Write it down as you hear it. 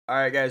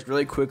Alright guys,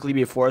 really quickly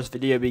before this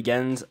video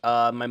begins,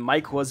 my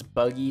mic was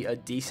buggy a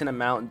decent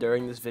amount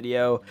during this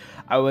video.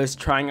 I was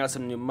trying out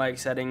some new mic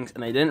settings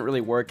and they didn't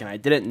really work, and I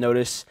didn't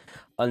notice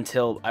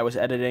until I was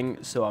editing,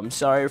 so I'm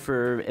sorry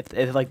for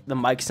if like the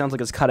mic sounds like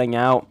it's cutting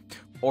out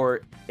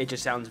or it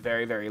just sounds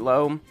very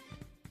low.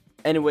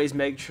 Anyways,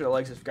 make sure to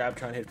like, subscribe,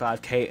 try and hit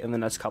 5K in the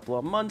next couple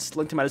of months.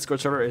 Link to my Discord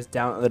server is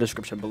down in the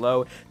description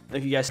below.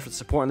 Thank you guys for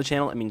supporting the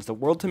channel, it means the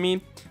world to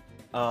me.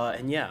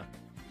 And yeah,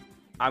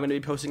 I'm going to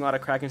be posting a lot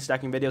of Kraken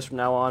stacking videos from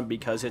now on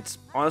because it's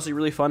honestly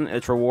really fun,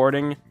 it's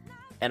rewarding,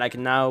 and I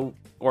can now,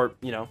 or,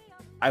 you know,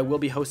 I will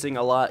be hosting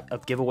a lot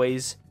of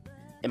giveaways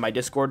in my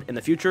Discord in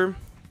the future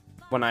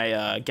when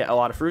I get a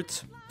lot of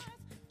fruits.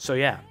 So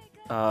yeah,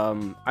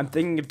 I'm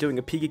thinking of doing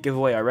a Pika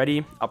giveaway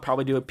already. I'll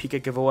probably do a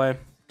Pika giveaway.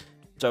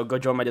 So go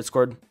join my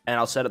Discord, and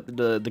I'll set up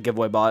the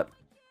giveaway bot.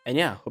 And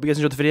yeah, hope you guys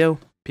enjoyed the video.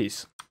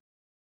 Peace.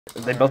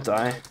 They both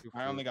die.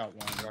 I only got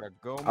one. Gotta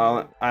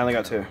go. I only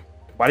got two.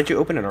 Why did you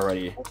open it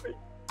already?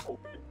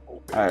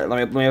 Alright,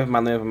 let me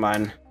open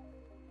mine.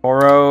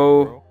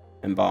 Oro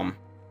and bomb.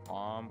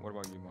 What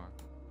about you, Mark?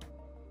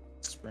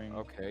 Spring.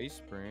 Okay,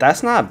 spring.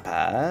 That's not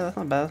bad. That's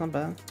not bad. That's not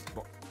bad.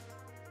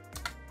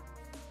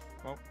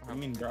 Well, I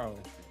mean, bro.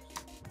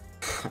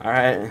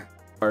 Alright.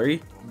 Bari.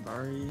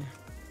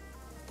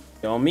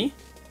 Yomi.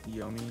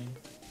 Yomi.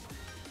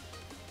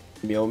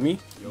 Yomi.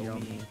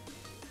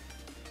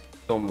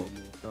 Tomu.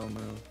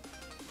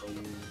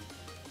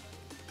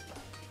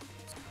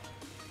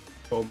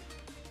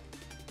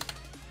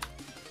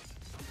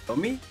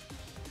 Yomi?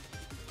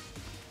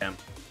 Damn.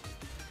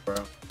 Bro.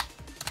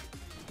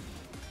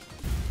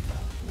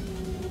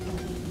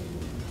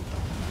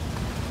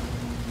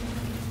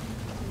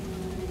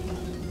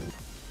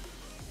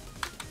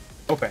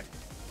 Okay.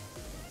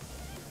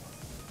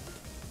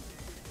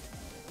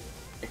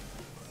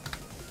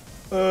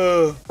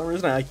 For some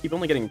reason I keep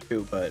only getting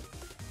two, but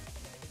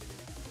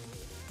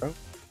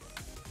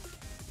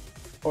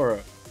Oro.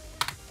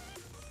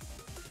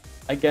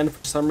 Again,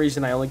 for some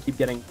reason I only keep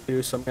getting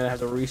two, so I'm gonna have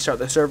to restart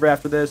the server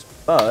after this.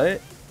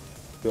 But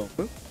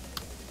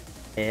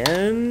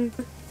and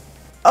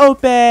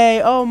Ope!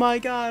 Oh my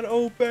God,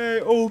 Ope!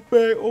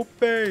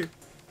 Alright,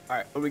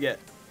 what do we get?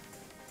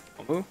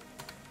 Gomu,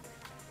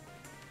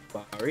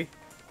 Bari,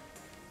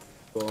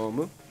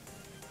 Gomu.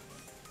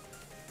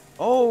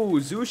 Oh,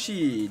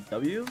 Zushi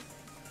W.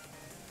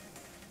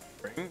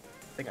 Ring? I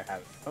think I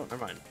have it. Oh,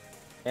 never mind.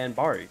 And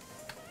Bari.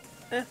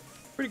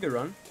 Pretty good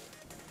run.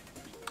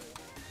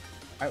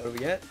 Alright, what do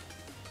we get?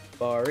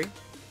 Bari.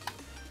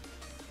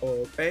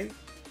 Okay.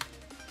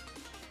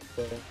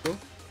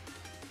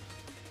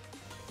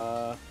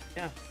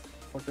 Yeah.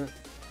 What do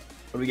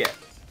we get?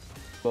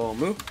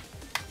 Gomu.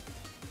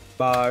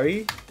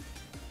 Bari.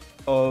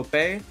 Ope.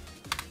 Alright,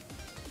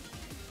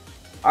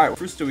 what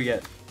fruits do we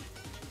get?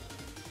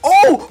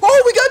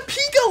 Oh, we got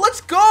Pika!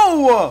 Let's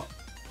go!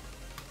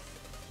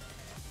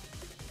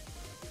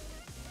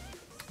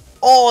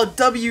 Oh,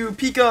 W,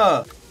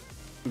 Pika!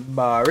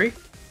 Bari.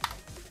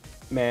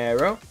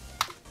 Mero.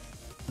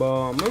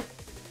 Bomu.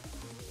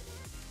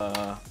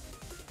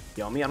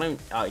 Yomi.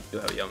 I do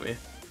have Yomi.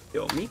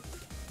 Yomi.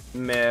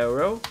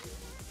 Mero.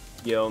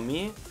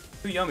 Yomi.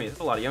 Two Yomis. That's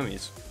a lot of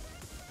Yomis.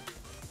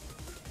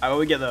 Alright, what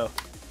we get though?